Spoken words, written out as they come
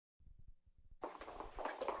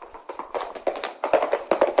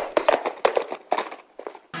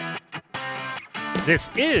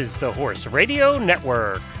This is the Horse Radio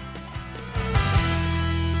Network.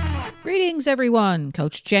 Greetings, everyone.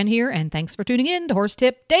 Coach Jen here, and thanks for tuning in to Horse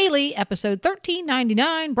Tip Daily, episode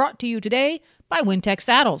 1399, brought to you today by Wintec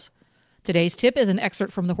Saddles. Today's tip is an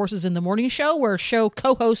excerpt from the Horses in the Morning show, where show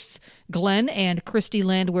co-hosts Glenn and Christy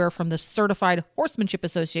Landwehr from the Certified Horsemanship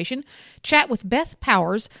Association chat with Beth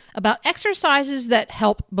Powers about exercises that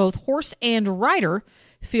help both horse and rider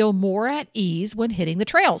feel more at ease when hitting the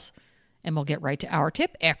trails. And we'll get right to our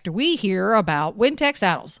tip after we hear about Wintec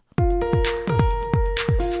Saddles.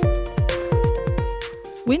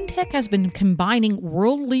 Wintec has been combining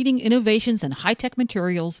world-leading innovations and high-tech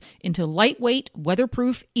materials into lightweight,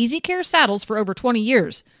 weatherproof, easy-care saddles for over 20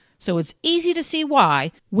 years. So it's easy to see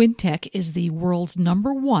why Wintec is the world's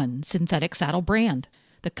 #1 synthetic saddle brand.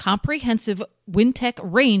 The comprehensive Wintec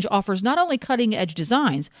range offers not only cutting-edge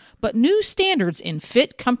designs, but new standards in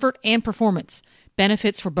fit, comfort, and performance.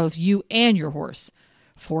 Benefits for both you and your horse.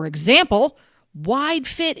 For example, wide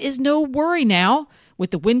fit is no worry now,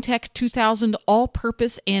 with the Wintec 2000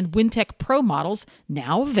 All-Purpose and Wintec Pro models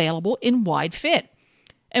now available in wide fit.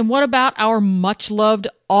 And what about our much-loved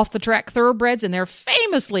off-the-track thoroughbreds and their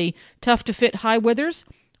famously tough-to-fit high withers?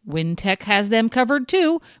 Wintec has them covered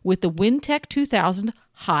too, with the Wintec 2000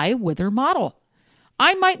 High Wither model.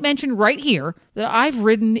 I might mention right here that I've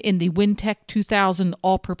ridden in the Wintec 2000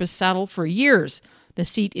 All-Purpose saddle for years. The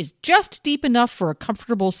seat is just deep enough for a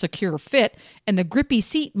comfortable, secure fit, and the grippy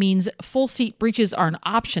seat means full seat breeches are an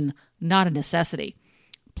option, not a necessity.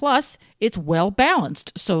 Plus, it's well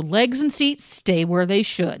balanced, so legs and seats stay where they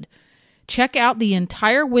should. Check out the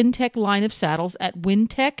entire Wintec line of saddles at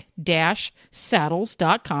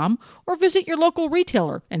wintec-saddles.com or visit your local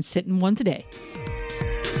retailer and sit in one today.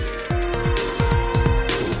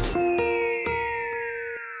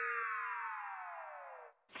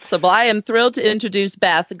 So, well, I am thrilled to introduce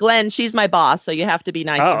Beth. Glenn, she's my boss, so you have to be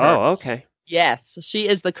nice to her. Oh, okay. Yes, she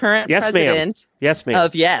is the current president ma'am.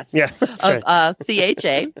 of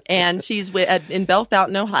CHA. And she's in Belle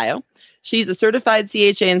Fountain, Ohio. She's a certified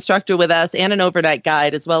CHA instructor with us and an overnight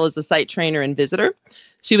guide, as well as a site trainer and visitor.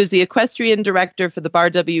 She was the equestrian director for the Bar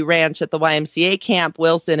W Ranch at the YMCA Camp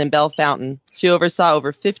Wilson in Belle Fountain. She oversaw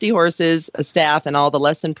over 50 horses, a staff, and all the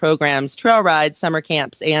lesson programs, trail rides, summer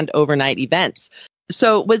camps, and overnight events.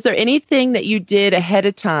 So was there anything that you did ahead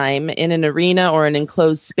of time in an arena or an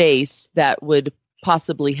enclosed space that would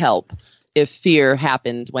possibly help if fear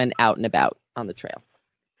happened when out and about on the trail?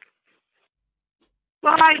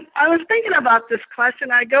 Well, I was thinking about this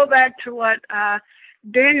question. I go back to what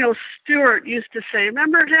Daniel Stewart used to say.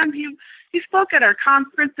 Remember him? He spoke at our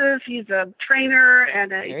conferences. He's a trainer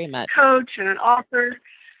and a coach and an author.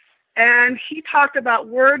 And he talked about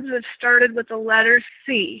words that started with the letter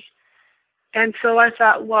C. And so I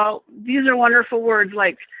thought, well, these are wonderful words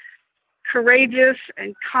like courageous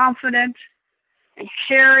and confident and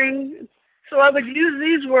caring. So I would use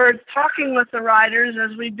these words talking with the riders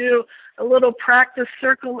as we do a little practice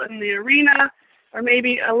circle in the arena or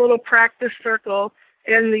maybe a little practice circle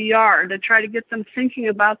in the yard to try to get them thinking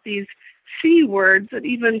about these C words, and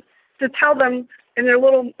even to tell them in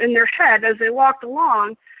their head as they walked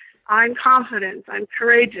along, I'm confident, I'm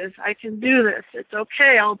courageous, I can do this, it's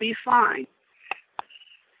okay, I'll be fine.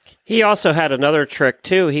 He also had another trick,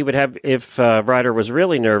 too. He would have, if a rider was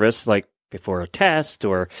really nervous, like before a test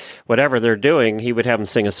or whatever they're doing, he would have them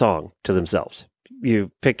sing a song to themselves. You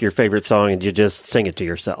pick your favorite song and you just sing it to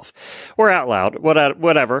yourself or out loud,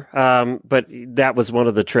 whatever. But that was one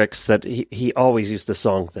of the tricks that he always used the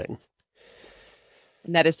song thing.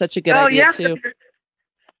 And that is such a good idea, too.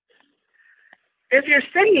 If you're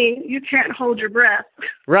singing, you can't hold your breath.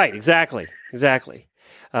 Right, exactly.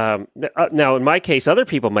 Now, in my case, other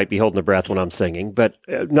people might be holding their breath when I'm singing, but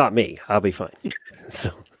not me. I'll be fine.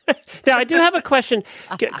 So, now, I do have a question.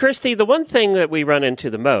 Christy, the one thing that we run into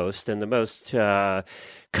the most, and the most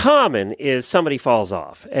common, is somebody falls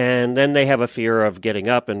off, and then they have a fear of getting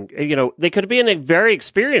up, and, they could be a very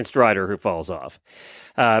experienced rider who falls off.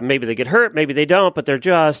 Maybe they get hurt, maybe they don't, but they're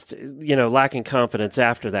just, lacking confidence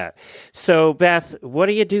after that. So, Beth, what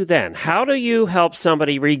do you do then? How do you help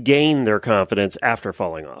somebody regain their confidence after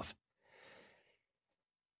falling off?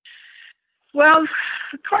 Well,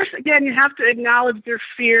 of course, again, you have to acknowledge their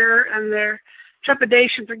fear and their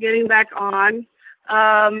trepidation for getting back on.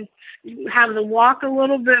 You have them walk a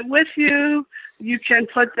little bit with you. You can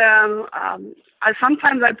put them,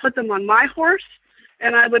 sometimes I put them on my horse,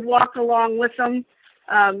 and I would walk along with them.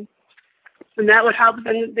 And that would help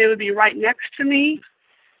them. They would be right next to me.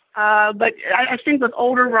 But I think with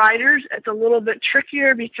older riders, it's a little bit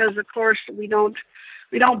trickier because, of course, we don't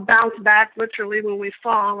bounce back literally when we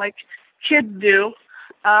fall like kids do.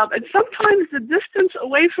 And sometimes the distance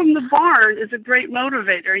away from the barn is a great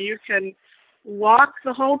motivator. You can walk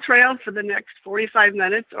the whole trail for the next 45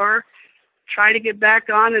 minutes or try to get back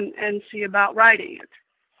on and see about riding it.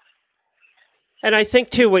 And I think,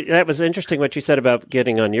 too, that was interesting what you said about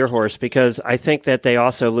getting on your horse, because I think that they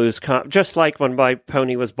also lose, just like when my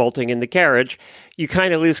pony was bolting in the carriage, you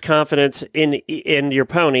kind of lose confidence in your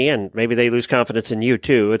pony, and maybe they lose confidence in you,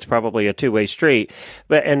 too. It's probably a two-way street.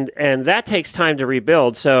 But and that takes time to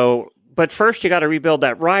rebuild. So, but first you got to rebuild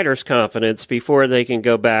that rider's confidence before they can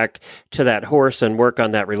go back to that horse and work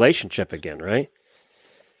on that relationship again, right?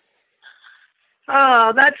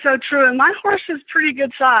 Oh, that's so true. And my horse is pretty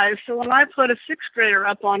good size. So when I put a sixth grader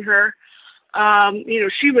up on her,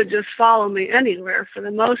 she would just follow me anywhere for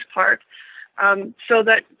the most part. So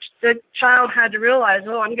that the child had to realize,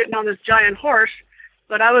 I'm getting on this giant horse,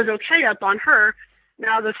 but I was okay up on her.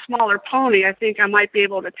 Now the smaller pony, I think I might be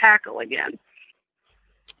able to tackle again.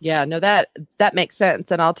 Yeah, no, that makes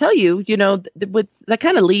sense. And I'll tell you, that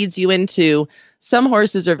kind of leads you into some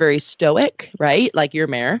horses are very stoic, right? Like your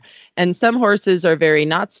mare. And some horses are very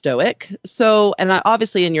not stoic. So, and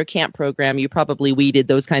obviously in your camp program, you probably weeded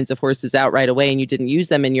those kinds of horses out right away and you didn't use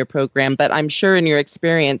them in your program. But I'm sure in your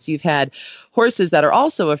experience, you've had horses that are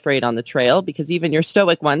also afraid on the trail, because even your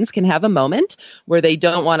stoic ones can have a moment where they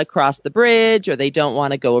don't want to cross the bridge or they don't want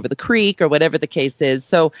to go over the creek or whatever the case is.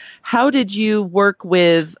 So how did you work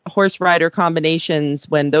with horse rider combinations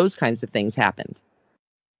when those kinds of things happened?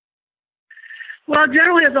 Well,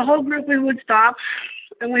 generally as a whole group, we would stop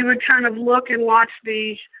and we would kind of look and watch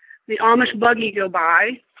the Amish buggy go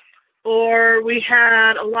by. Or we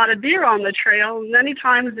had a lot of deer on the trail. Many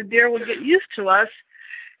times the deer would get used to us,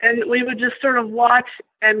 and we would just sort of watch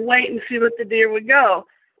and wait and see what the deer would go,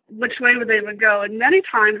 which way they would go. And many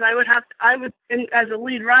times as a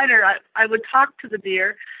lead rider, I would talk to the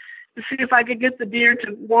deer to see if I could get the deer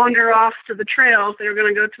to wander off to the trail. If they were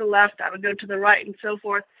going to go to the left, I would go to the right and so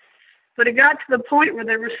forth. But it got to the point where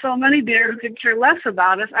there were so many deer who could care less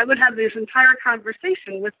about us. I would have this entire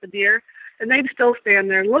conversation with the deer, and they'd still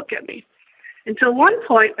stand there and look at me. Until one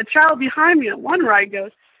point, a child behind me at one ride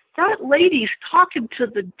goes, "That lady's talking to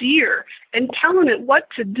the deer and telling it what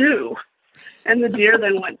to do." And the deer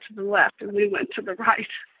then went to the left, and we went to the right.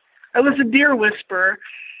 I was a deer whisperer.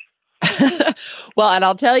 Well, and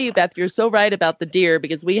I'll tell you, Beth, you're so right about the deer,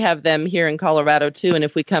 because we have them here in Colorado too. And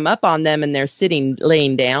if we come up on them and they're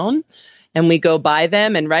laying down and we go by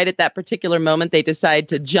them and right at that particular moment, they decide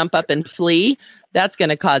to jump up and flee, that's going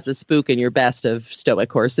to cause a spook in your best of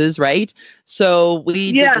stoic horses, right? So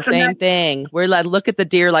we did the same thing. We're like, look at the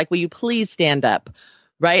deer, like, will you please stand up?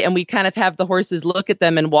 Right. And we kind of have the horses look at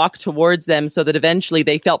them and walk towards them so that eventually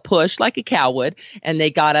they felt pushed like a cow would, and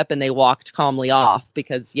they got up and they walked calmly off,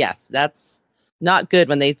 because yes, that's not good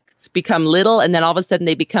when they become little and then all of a sudden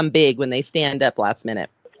they become big when they stand up last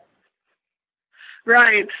minute.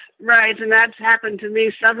 Right. And that's happened to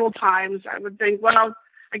me several times. I would think, well,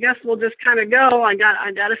 I guess we'll just kind of go. I got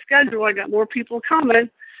a schedule. I got more people coming.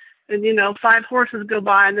 And, 5 horses go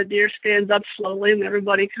by and the deer stands up slowly and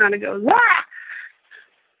everybody kind of goes, "Wah!"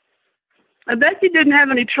 I bet you didn't have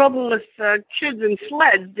any trouble with kids and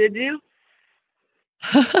sleds, did you?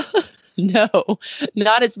 No,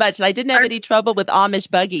 not as much. And I didn't have any trouble with Amish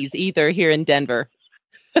buggies either here in Denver.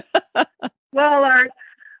 Well,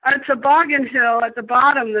 our toboggan hill at the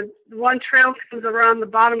bottom, the one trail comes around the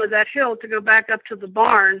bottom of that hill to go back up to the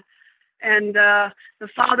barn. And the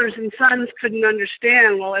fathers and sons couldn't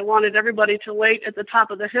understand. Well, they wanted everybody to wait at the top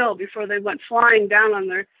of the hill before they went flying down on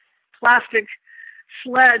their plastic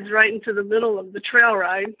sleds right into the middle of the trail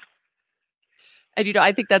ride. And,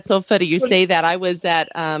 I think that's so funny you say that. I was at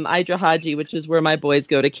Idrahaji, which is where my boys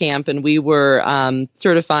go to camp, and we were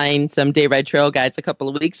certifying some day ride trail guides a couple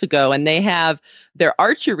of weeks ago, and they have their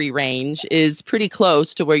archery range is pretty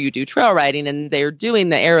close to where you do trail riding, and they're doing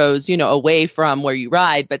the arrows, away from where you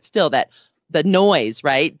ride, but still the noise,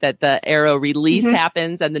 right? That the arrow release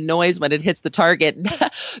happens and the noise when it hits the target,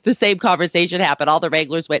 the same conversation happened. All the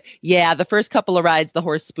wranglers went, "Yeah, the first couple of rides, the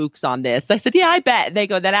horse spooks on this." I said, "Yeah, I bet." And they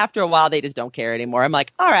go, then after a while, they just don't care anymore. I'm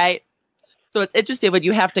like, all right. So it's interesting when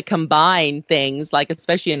you have to combine things, like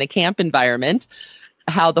especially in a camp environment,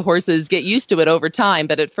 how the horses get used to it over time.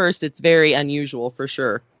 But at first, it's very unusual for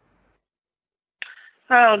sure.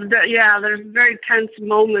 Oh, yeah, there's very tense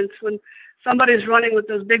moments when somebody's running with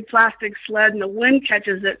those big plastic sled and the wind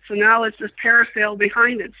catches it. So now it's this parasail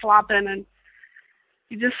behind it flopping, and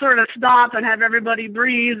you just sort of stop and have everybody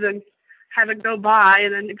breathe and have it go by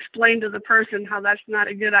and then explain to the person how that's not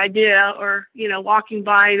a good idea, or, walking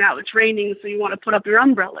by now it's raining, so you want to put up your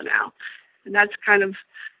umbrella now. And that's kind of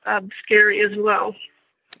scary as well.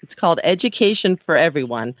 It's called Education for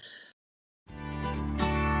Everyone.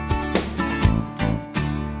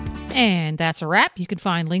 And that's a wrap. You can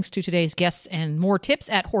find links to today's guests and more tips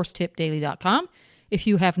at horsetipdaily.com. If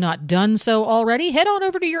you have not done so already, head on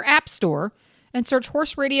over to your app store and search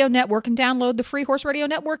Horse Radio Network and download the free Horse Radio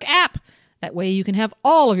Network app. That way you can have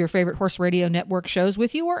all of your favorite Horse Radio Network shows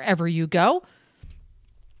with you wherever you go.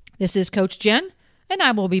 This is Coach Jen, and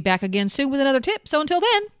I will be back again soon with another tip. So until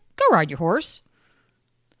then, go ride your horse.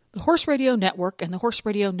 The Horse Radio Network and the Horse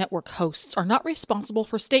Radio Network hosts are not responsible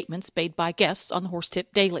for statements made by guests on the Horse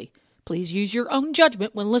Tip Daily. Please use your own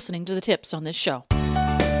judgment when listening to the tips on this show.